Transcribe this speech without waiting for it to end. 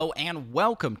Oh, and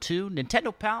welcome to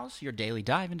Nintendo Pals, your daily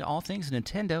dive into all things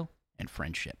Nintendo and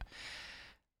friendship.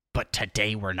 But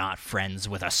today we're not friends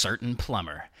with a certain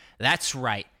plumber. That's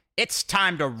right, it's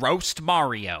time to roast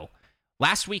Mario.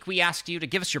 Last week we asked you to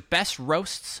give us your best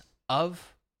roasts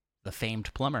of the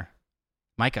famed plumber.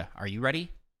 Micah, are you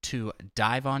ready to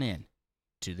dive on in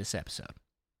to this episode?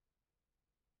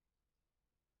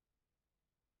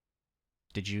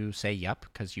 Did you say yup?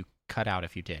 Because you cut out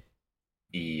if you did.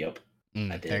 Yep. I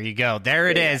did. There you go. There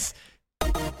it is.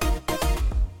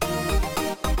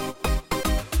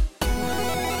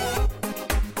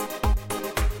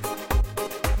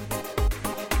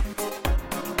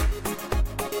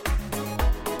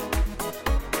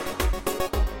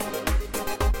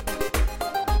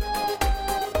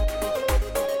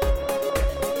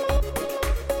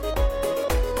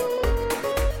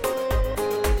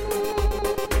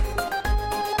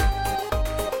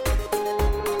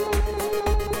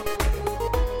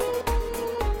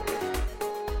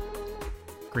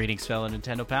 Greetings, fellow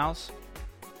Nintendo pals.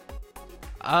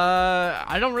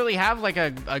 I don't really have like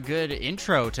a good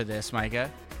intro to this,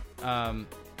 Micah.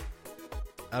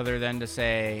 Other than to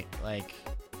say like,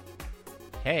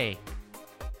 hey,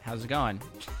 how's it going?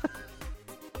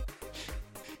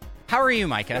 How are you,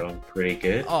 Micah? Doing pretty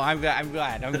good. Oh, I'm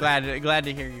glad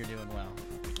to hear you're doing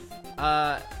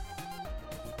well.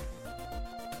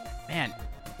 Man,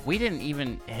 we didn't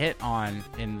even hit on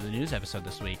in the news episode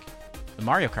this week the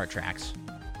Mario Kart tracks.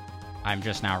 I'm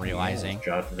just now realizing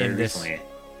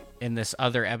in this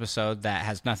other episode that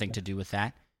has nothing to do with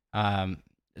that.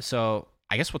 So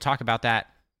I guess we'll talk about that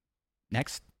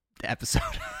next episode.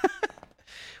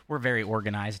 We're very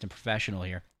organized and professional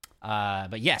here.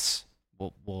 But yes,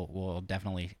 we'll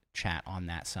definitely chat on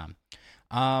that some.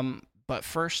 But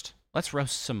first, let's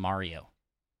roast some Mario.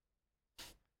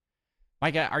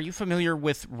 Micah, are you familiar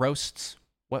with roasts?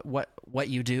 What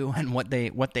you do and what they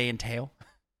entail?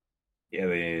 Yeah,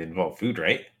 they involve food,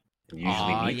 right?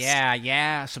 Usually meats.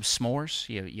 Yeah. Some s'mores.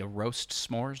 You roast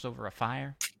s'mores over a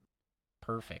fire.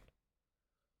 Perfect.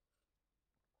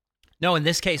 No, in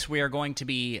this case, we are going to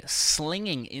be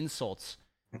slinging insults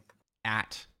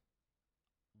at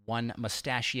one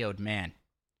mustachioed man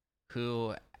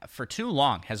who, for too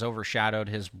long, has overshadowed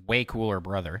his way cooler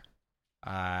brother.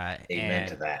 Amen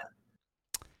to that.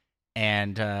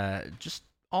 And just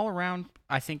all around,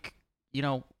 I think,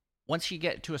 once you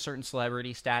get to a certain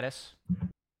celebrity status,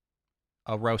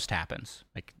 a roast happens.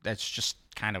 Like, that's just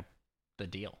kind of the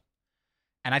deal.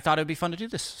 And I thought it would be fun to do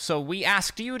this. So we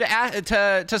asked you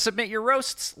to submit your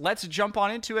roasts. Let's jump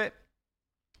on into it.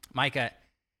 Micah,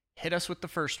 hit us with the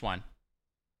first one.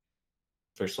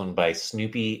 First one by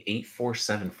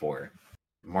Snoopy8474.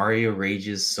 Mario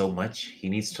rages so much, he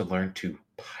needs to learn to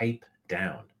pipe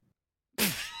down.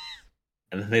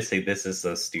 And then they say, this is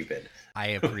so stupid. I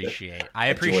appreciate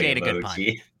a good pun.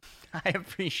 I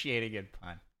appreciate a good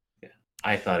pun. Yeah,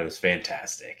 I thought it was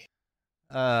fantastic.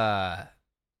 Does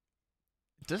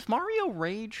Mario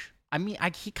rage? I mean,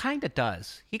 he kind of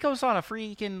does. He goes on a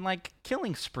freaking,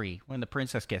 killing spree when the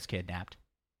princess gets kidnapped.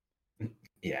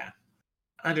 Yeah.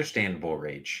 Understandable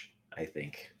rage, I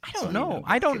think. I don't know.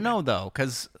 I don't know, though,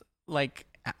 because,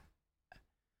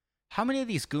 how many of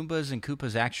these Goombas and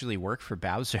Koopas actually work for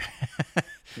Bowser?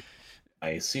 I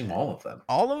assume all of them.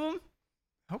 All of them?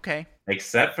 Okay.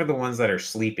 Except for the ones that are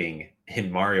sleeping in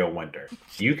Mario Wonder.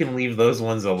 You can leave those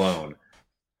ones alone.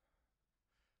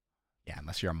 Yeah,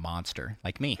 unless you're a monster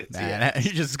like me.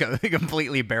 You just go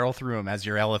completely barrel through them as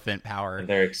your elephant power. And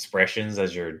their expressions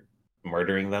as you're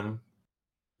murdering them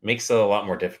makes it a lot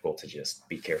more difficult to just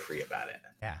be carefree about it.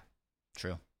 Yeah,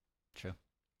 true.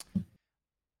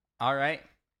 All right.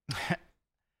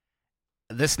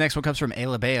 This next one comes from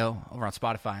Alabeo over on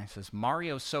Spotify. It says,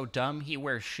 Mario's so dumb he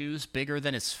wears shoes bigger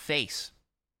than his face.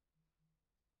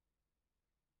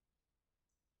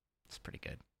 It's pretty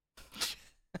good.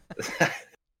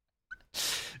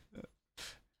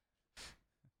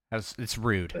 It's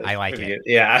rude. I like it. Good.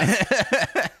 Yeah.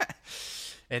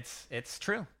 It's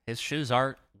true. His shoes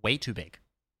are way too big.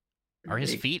 Are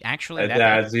his feet actually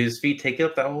that big? Do his feet take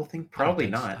up that whole thing? Probably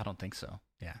not. I don't think so.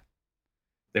 Yeah.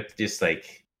 They're just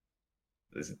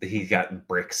he's got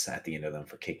bricks at the end of them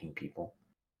for kicking people.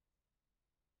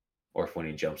 Or if when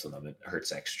he jumps on them, it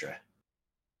hurts extra.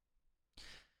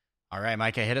 All right,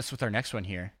 Micah, hit us with our next one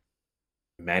here.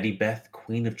 Maddie Beth,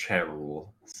 Queen of Chat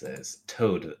Rule, says,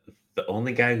 Toad, the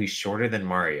only guy who's shorter than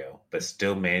Mario, but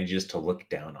still manages to look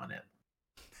down on him.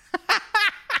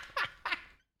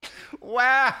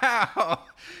 Wow.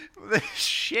 The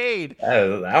shade.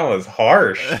 That was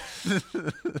harsh.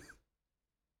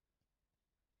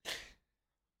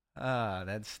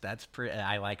 That's pretty.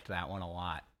 I liked that one a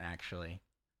lot, actually.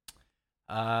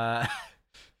 The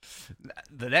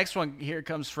next one here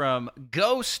comes from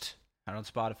Ghost on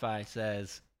Spotify.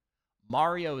 Says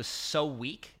Mario is so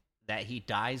weak that he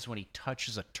dies when he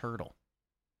touches a turtle.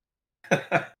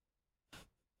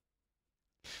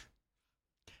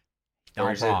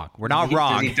 Not wrong. We're not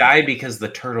wrong. Does he die because the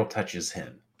turtle touches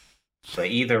him? But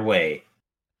either way,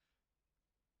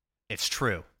 it's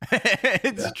true.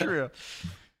 It's true.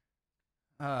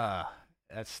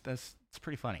 That's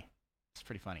pretty funny. It's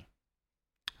pretty funny.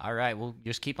 All right, we'll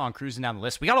just keep on cruising down the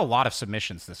list. We got a lot of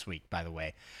submissions this week, by the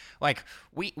way. Like,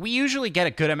 we usually get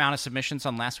a good amount of submissions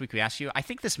on Last Week We Asked You. I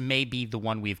think this may be the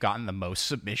one we've gotten the most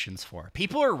submissions for.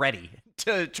 People are ready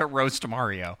to roast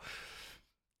Mario.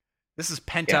 This is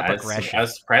pent-up aggression.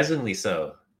 Surprisingly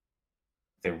so.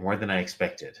 They're more than I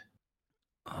expected.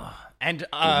 And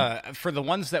for the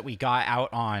ones that we got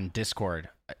out on Discord,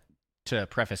 to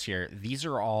preface here, these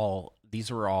are all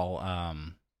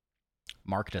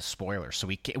marked as spoilers, so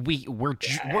we're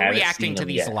reacting to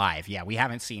these live. Yeah, we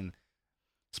haven't seen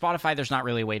Spotify. There's not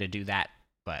really a way to do that,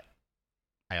 but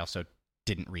I also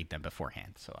didn't read them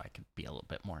beforehand, so I could be a little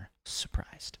bit more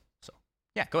surprised. So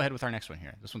yeah, go ahead with our next one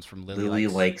here. This one's from Lily. Lily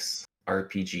likes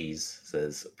RPGs.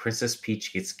 Says Princess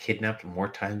Peach gets kidnapped more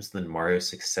times than Mario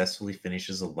successfully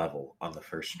finishes a level on the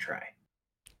first try.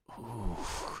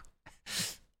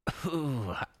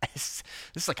 Ooh, this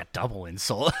is like a double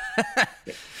insult.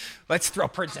 Let's throw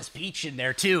Princess Peach in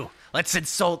there too. Let's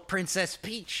insult Princess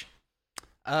Peach.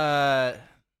 I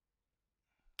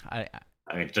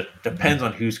mean, it just depends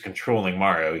on who's controlling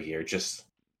Mario here. Just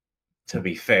to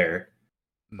be fair,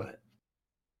 but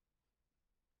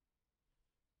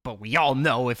we all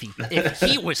know if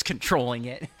he was controlling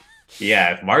it.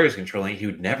 Yeah, if Mario's controlling it, he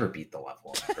would never beat the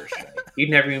level on the first try. He'd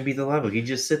never even beat the level. He'd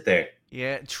just sit there.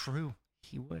 Yeah, true.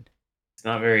 He would. It's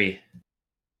not very...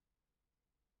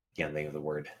 Can't think of the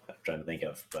word I'm trying to think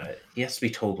of, but he has to be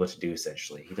told what to do,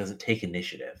 essentially. He doesn't take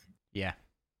initiative. Yeah.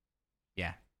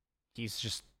 Yeah. He's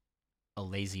just a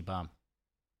lazy bum.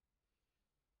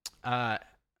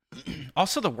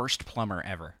 Also the worst plumber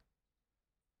ever.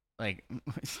 Like...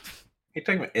 You're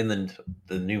talking about in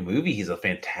the new movie, he's a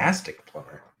fantastic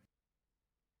plumber.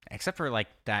 Except for, like,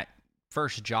 that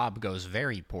first job goes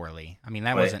very poorly. I mean,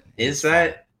 that but wasn't is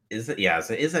that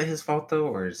his fault though,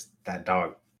 or is that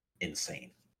dog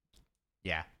insane?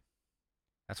 Yeah,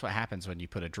 that's what happens when you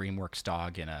put a DreamWorks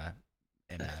dog in a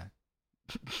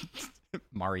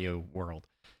Mario world.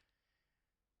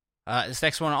 This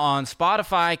next one on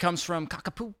Spotify comes from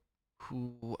Kakapoo,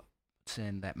 who puts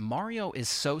in that Mario is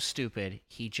so stupid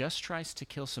he just tries to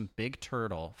kill some big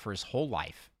turtle for his whole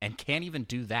life and can't even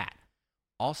do that.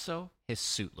 Also, his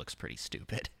suit looks pretty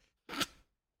stupid.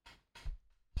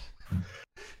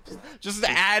 Just to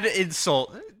add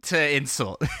insult to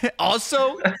insult.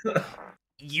 Also,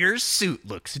 your suit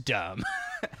looks dumb.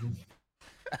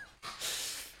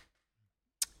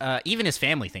 Even his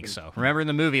family thinks so. Remember in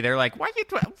the movie, they're like, "Why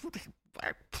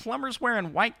are plumbers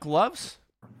wearing white gloves?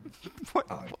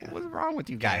 What's wrong with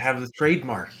you guys?" I have the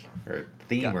trademark or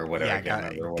theme or whatever.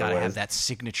 Yeah, gotta have that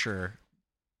signature.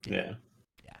 Yeah.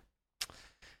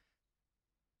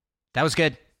 That was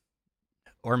good.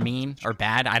 Or mean or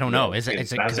bad. I don't know. Is it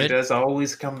Bowser good? Does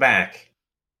always come back.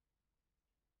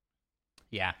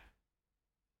 Yeah.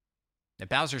 The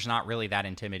Bowser's not really that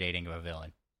intimidating of a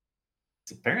villain.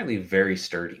 It's apparently very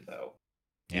sturdy, though.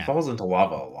 He falls into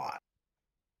lava a lot.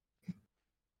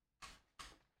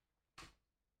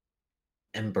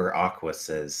 Ember Aqua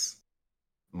says,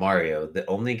 Mario, the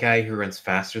only guy who runs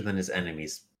faster than his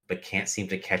enemies, but can't seem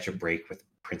to catch a break with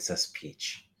Princess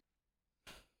Peach.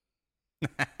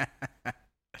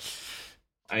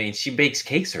 I mean, she bakes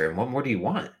cakes for him. What more do you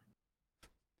want?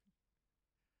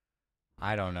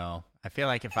 I don't know. I feel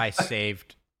like if I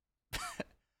saved...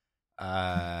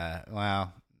 I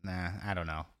don't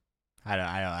know. I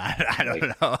don't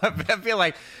know.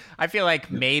 I feel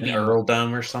like maybe an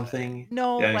earldom or something.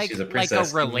 No, like a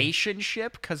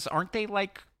relationship. Because aren't they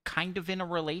like kind of in a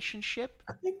relationship?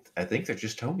 I think they're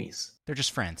just homies. They're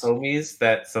just friends. Homies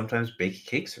that sometimes bake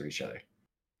cakes for each other.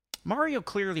 Mario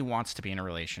clearly wants to be in a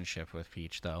relationship with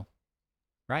Peach, though,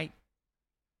 right?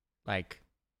 Like,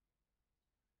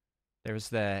 there's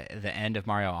the end of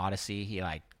Mario Odyssey. He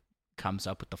like comes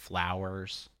up with the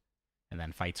flowers, and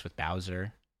then fights with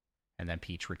Bowser. And then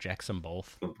Peach rejects them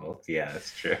both. Yeah,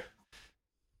 that's true.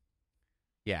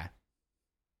 Yeah.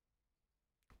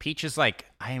 Peach is like,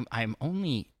 I'm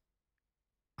only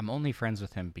friends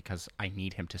with him because I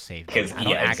need him to save me.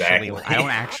 I don't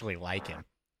actually like him.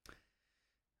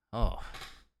 Oh.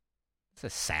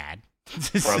 This is sad.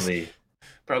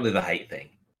 Probably the height thing.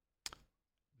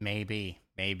 Maybe.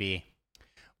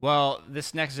 Well,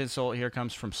 this next insult here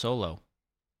comes from Solo,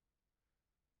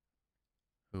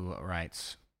 who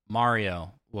writes,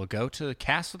 Mario will go to the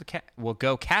castle. Will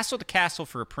go castle to castle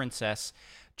for a princess,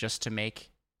 just to make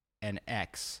an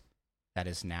ex that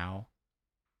is now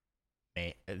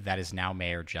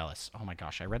Mayor jealous. Oh my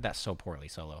gosh, I read that so poorly,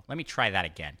 Solo. Let me try that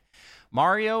again.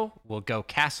 Mario will go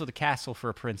castle to castle for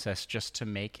a princess, just to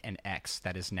make an ex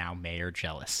that is now Mayor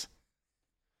jealous.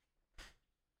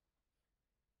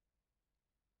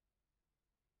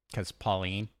 Because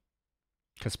Pauline,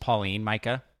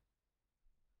 Micah.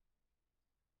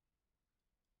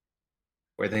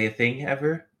 Were they a thing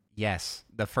ever? Yes,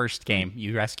 the first game,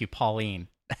 you rescue Pauline.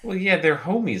 Well, yeah, they're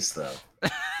homies, though.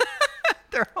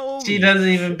 They're homies. She doesn't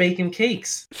even bake him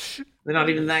cakes. They're not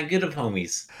even that good of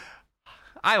homies.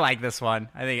 I like this one.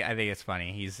 I think it's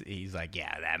funny. He's like,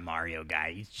 yeah, that Mario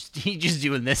guy. He's just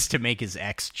doing this to make his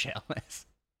ex jealous.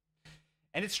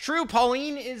 And it's true.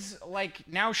 Pauline is like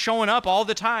now showing up all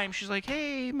the time. She's like,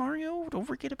 hey, Mario, don't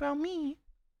forget about me.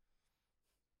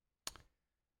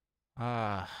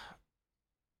 Give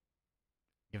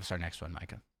us our next one,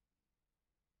 Micah.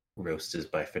 Roast is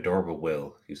by Fedorba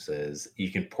Will, who says,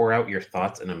 you can pour out your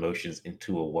thoughts and emotions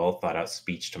into a well-thought-out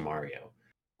speech to Mario,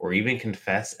 or even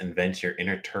confess and vent your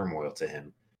inner turmoil to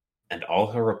him, and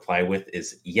all he'll reply with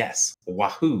is, yes,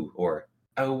 wahoo, or,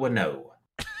 oh, no.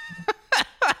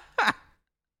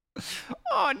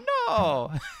 Oh,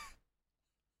 no!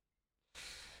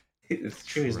 It's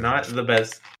true, he's not the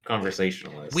best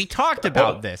conversationalist. We talked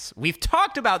about this. We've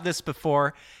talked about this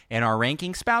before in our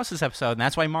Ranking Spouses episode, and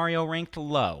that's why Mario ranked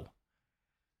low.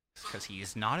 Because he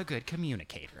is not a good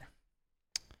communicator.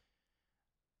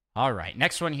 All right,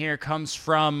 next one here comes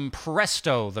from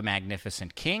Presto the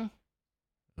Magnificent King,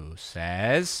 who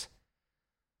says,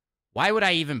 why would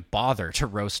I even bother to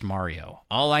roast Mario?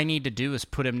 All I need to do is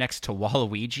put him next to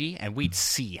Waluigi, and we'd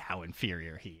see how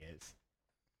inferior he is.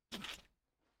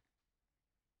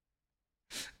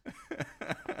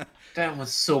 That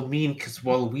was so mean because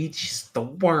Waluigi's the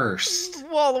worst.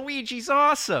 Waluigi's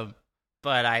awesome.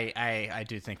 But I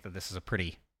do think that this is a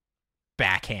pretty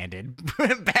backhanded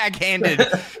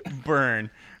burn.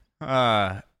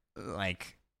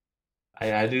 Like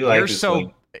I do like this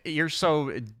one. You're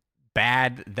so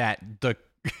bad that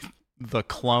the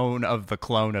clone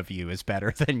of you is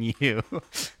better than you.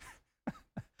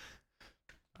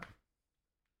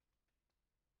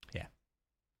 Yeah.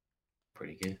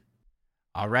 Pretty good.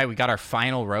 All right, we got our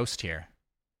final roast here.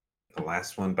 The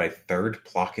last one by Third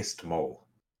Plockist Mole.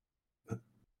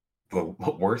 The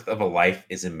worth of a life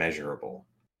is immeasurable.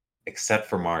 Except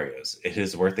for Mario's. It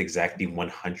is worth exactly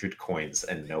 100 coins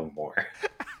and no more.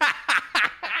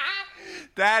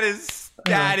 That is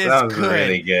that good.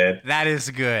 Really good. That is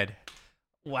good.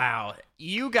 Wow.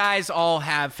 You guys all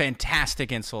have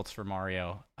fantastic insults for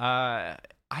Mario. I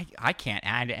can't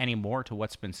add any more to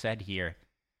what's been said here.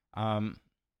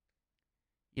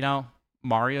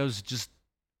 Mario's just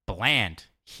bland.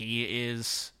 He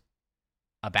is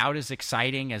about as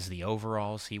exciting as the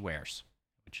overalls he wears,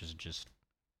 which is just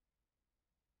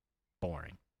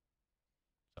boring.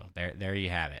 So there you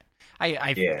have it.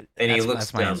 And he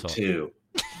looks dumb too.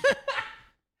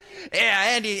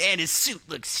 Yeah, and his suit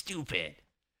looks stupid.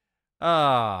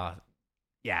 Yeah,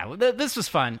 this was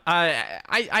fun.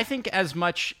 I think as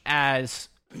much as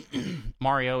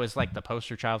Mario is like the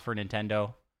poster child for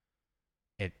Nintendo,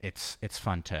 it's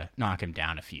fun to knock him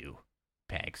down a few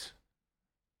pegs.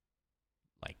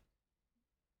 Like,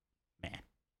 man.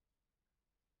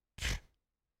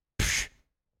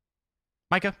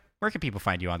 Micah, where can people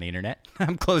find you on the internet?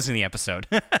 I'm closing the episode.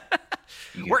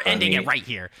 We're ending it right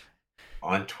here.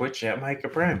 On Twitch at Micah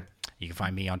Prime. You can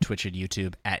find me on Twitch and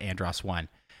YouTube at Andros1.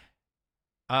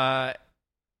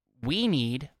 We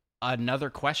need another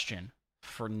question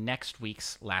for next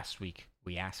week's Last Week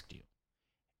We Asked You.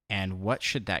 And what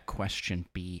should that question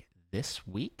be this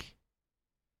week?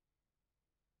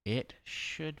 It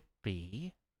should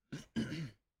be...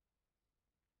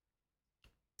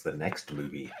 the next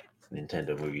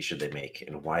Nintendo movie should they make,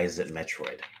 and why is it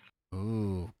Metroid?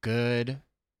 Ooh, good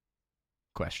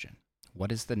question.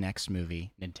 What is the next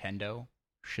movie Nintendo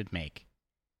should make,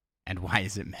 and why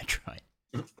is it Metroid?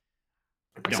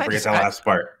 Don't forget the last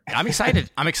part. I'm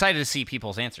excited. I'm excited to see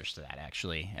people's answers to that.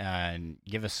 Actually,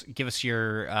 give us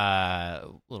your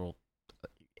little,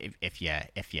 if you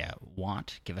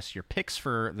want, give us your picks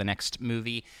for the next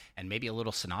movie, and maybe a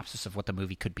little synopsis of what the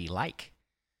movie could be like.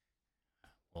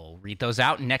 We'll read those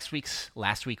out in next week's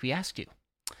Last Week We Asked You.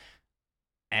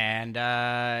 And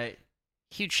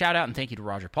huge shout out and thank you to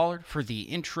Roger Pollard for the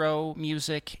intro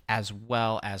music as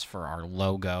well as for our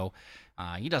logo.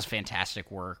 He does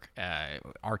fantastic work,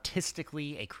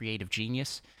 artistically a creative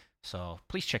genius. So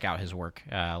please check out his work.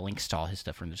 Links to all his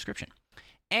stuff in the description.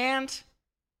 And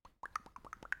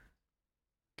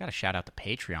got to shout out the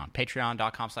Patreon.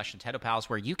 Patreon.com/NintendoPals,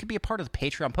 where you can be a part of the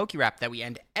Patreon PokeRap that we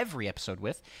end every episode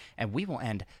with, and we will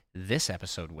end this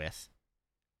episode with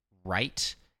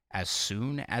right as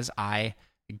soon as I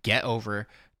get over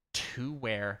to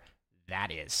where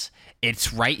that is.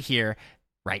 It's right here,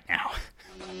 right now.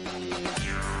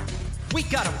 We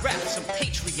gotta rap some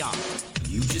Patreon.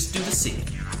 You just do the singing.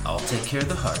 I'll take care of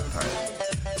the hard part.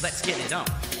 Let's get it on.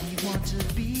 We want to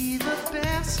be the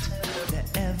best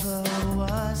that ever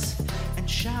was. And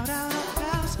shout out our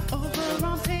pals over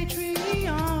on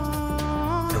Patreon.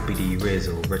 LPD,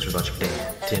 Rizzo, Retro Dodge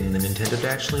Fan, Tim the Nintendo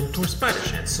Dash Slim, Tor Spider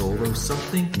Shan, Solo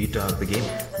something, Mute Dog the Game,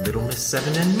 Little Miss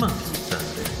 7, and Monkey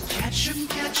Thunder. Catch 'em,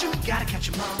 gotta catch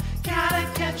 'em all, gotta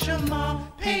catch 'em all.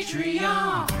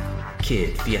 Patreon.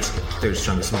 Kid, Fiesta, Third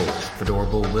Strongest Mole,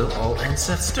 Fedorable Will, All, and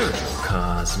Seth Sturgill,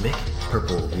 Cosmic,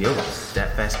 Purple, Viola,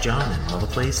 That Fast John, and Mother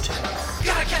Plays too.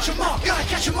 Gotta catch 'em all, gotta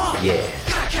catch 'em all. Yeah.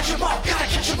 Gotta catch 'em all, gotta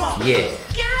catch 'em all. Yeah.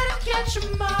 Gotta catch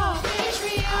 'em all.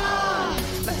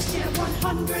 Patreon. Let's get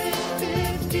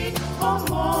 150 or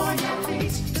more, yeah,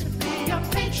 please. To be a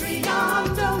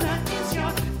Patreon donor is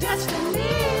your destiny.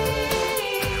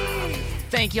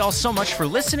 Thank you all so much for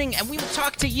listening, and we will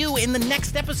talk to you in the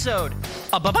next episode.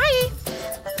 Bye-bye!